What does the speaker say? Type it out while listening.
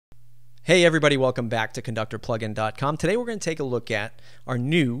Hey everybody, welcome back to ConductorPlugin.com. Today we're going to take a look at our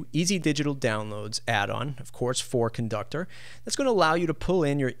new Easy Digital Downloads add-on, of course, for Conductor. That's going to allow you to pull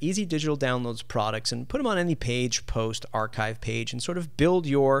in your Easy Digital Downloads products and put them on any page, post, archive page, and sort of build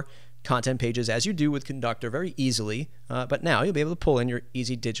your content pages as you do with Conductor very easily. But now you'll be able to pull in your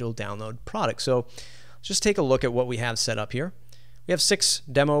Easy Digital Download products. So let's just take a look at what we have set up here. We have 6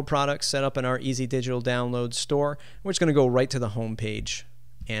 demo products set up in our Easy Digital Downloads store. We're just going to go right to the home page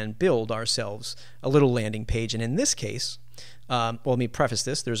and build ourselves a little landing page. And in this case, well, let me preface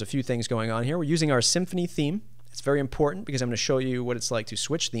this. There's a few things going on here. We're using our Symfony theme. It's very important because I'm going to show you what it's like to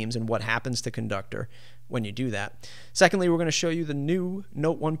switch themes and what happens to Conductor when you do that. Secondly, we're going to show you the new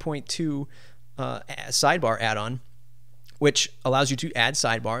Note 1.2 sidebar add-on, which allows you to add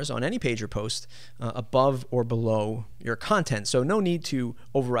sidebars on any page or post above or below your content. So no need to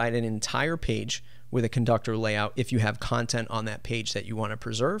override an entire page with a Conductor layout if you have content on that page that you want to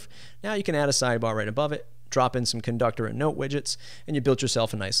preserve. Now you can add a sidebar right above it, drop in some Conductor and Note widgets, and you built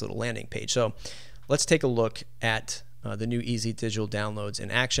yourself a nice little landing page. So let's take a look at the new Easy Digital Downloads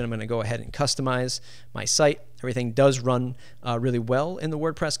in action. I'm going to go ahead and customize my site. Everything does run really well in the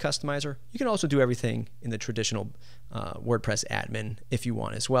WordPress customizer. You can also do everything in the traditional WordPress admin if you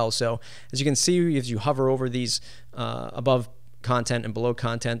want as well. So as you can see, as you hover over these above content and below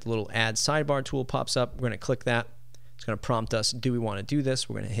content, the little add sidebar tool pops up. We're going to click that. It's going to prompt us, do we want to do this?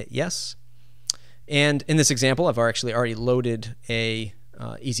 We're going to hit yes. And in this example, I've actually already loaded a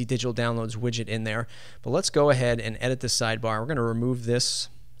Easy Digital Downloads widget in there. But let's go ahead and edit this sidebar. We're going to remove this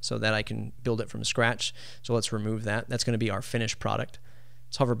so that I can build it from scratch. So let's remove that. That's going to be our finished product.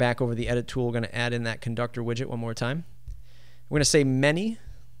 Let's hover back over the edit tool. We're going to add in that Conductor widget one more time. We're going to say many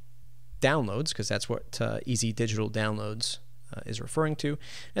downloads because that's what Easy Digital Downloads is referring to.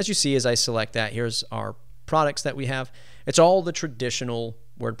 As you see, as I select that, here's our products that we have. It's all the traditional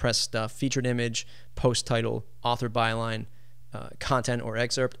WordPress stuff: featured image, post title, author byline, content or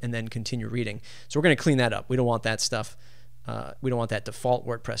excerpt, and then continue reading. So we're going to clean that up. We don't want that stuff. We don't want that default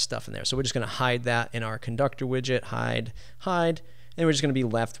WordPress stuff in there. So we're just going to hide that in our Conductor widget, hide, and we're just going to be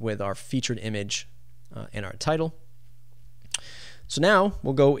left with our featured image and our title. So now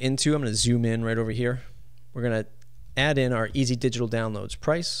we'll go into, I'm going to zoom in right over here. We're going to add in our Easy Digital Downloads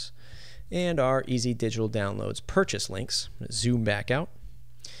price and our Easy Digital Downloads purchase links. I'm going to zoom back out.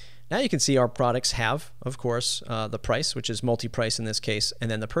 Now you can see our products have, of course, the price, which is multi-price in this case, and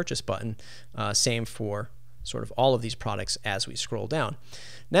then the purchase button, same for sort of all of these products as we scroll down.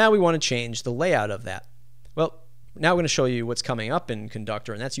 Now we want to change the layout of that. Well, now we're going to show you what's coming up in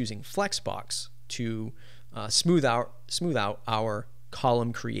Conductor, and that's using Flexbox to smooth out our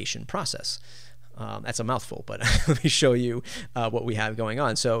column creation process. That's a mouthful, but let me show you what we have going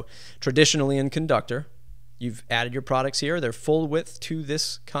on. So traditionally in Conductor, you've added your products here. They're full width to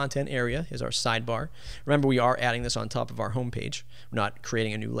this content area is our sidebar. Remember, we are adding this on top of our home page. We're not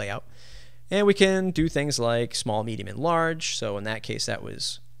creating a new layout. And we can do things like small, medium, and large. So in that case, that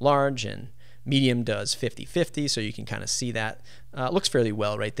was large, and medium does 50-50, so you can kind of see that. It looks fairly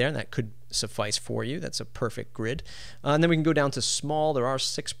well right there, and that could suffice for you. That's a perfect grid. And then we can go down to small. There are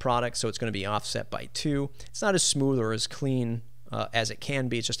 6 products, so it's going to be offset by 2. It's not as smooth or as clean as it can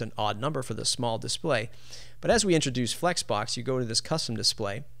be. It's just an odd number for the small display. But as we introduce Flexbox, you go to this custom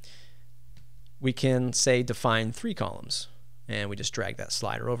display. We can say define 3 columns, and we just drag that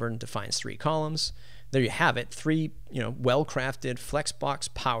slider over and defines 3 columns. There you have it, 3 well-crafted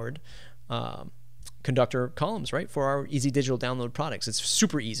Flexbox powered Conductor columns, right, for our Easy Digital Download products. It's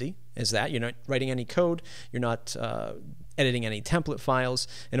super easy as that. You're not writing any code. You're not editing any template files.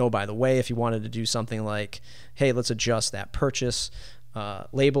 And oh, by the way, if you wanted to do something like, hey, let's adjust that purchase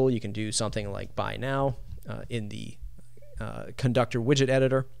label, you can do something like buy now in the Conductor widget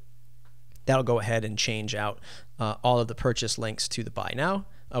editor. That'll go ahead and change out all of the purchase links to the buy now.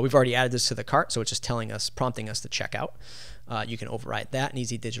 We've already added this to the cart, so it's just prompting us to check out. You can override that in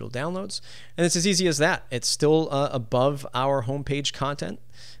Easy Digital Downloads. And it's as easy as that. It's still above our homepage content.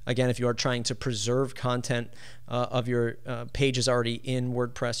 Again, if you are trying to preserve content of your pages already in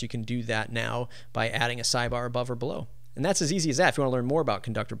WordPress, you can do that now by adding a sidebar above or below. And that's as easy as that. If you want to learn more about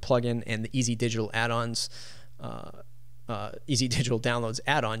Conductor plugin and the Easy Digital add-ons, Easy Digital Downloads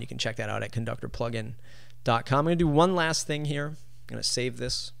add-on, you can check that out at ConductorPlugin.com. I'm going to do one last thing here. I'm going to save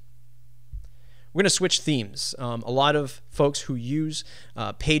this. We're going to switch themes. A lot of folks who use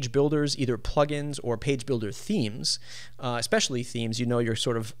page builders, either plugins or page builder themes, especially themes, you're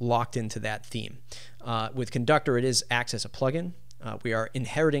sort of locked into that theme. With Conductor, it acts as a plugin. We are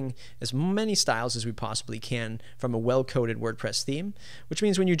inheriting as many styles as we possibly can from a well-coded WordPress theme, which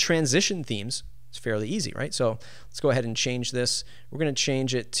means when you transition themes, It's fairly easy, right? So let's go ahead and change this. We're going to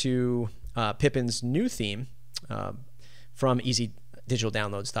change it to Pippin's new theme from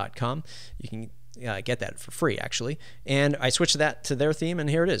EasyDigitalDownloads.com. You can get that for free, actually. And I switched that to their theme, and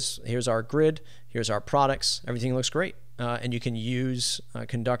here it is. Here's our grid. Here's our products. Everything looks great. And you can use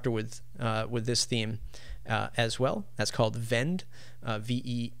Conductor with this theme as well. That's called Vend,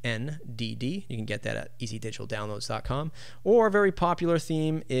 V-E-N-D-D. You can get that at EasyDigitalDownloads.com. Or a very popular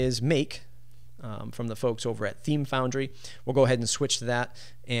theme is Make, from the folks over at Theme Foundry. We'll go ahead and switch to that,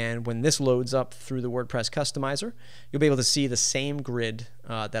 and when this loads up through the WordPress customizer, you'll be able to see the same grid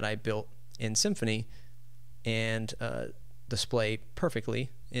that I built in Symfony and display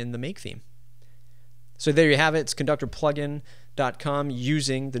perfectly in the Make theme. So there you have it. It's ConductorPlugin.com,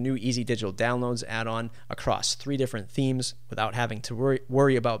 using the new Easy Digital Downloads add-on across 3 different themes without having to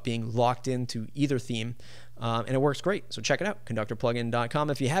worry about being locked into either theme. And it works great. So check it out, ConductorPlugin.com.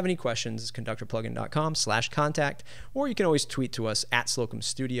 If you have any questions, it's ConductorPlugin.com/contact, or you can always tweet to us at Slocum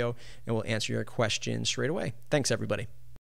Studio, and we'll answer your question straight away. Thanks, everybody.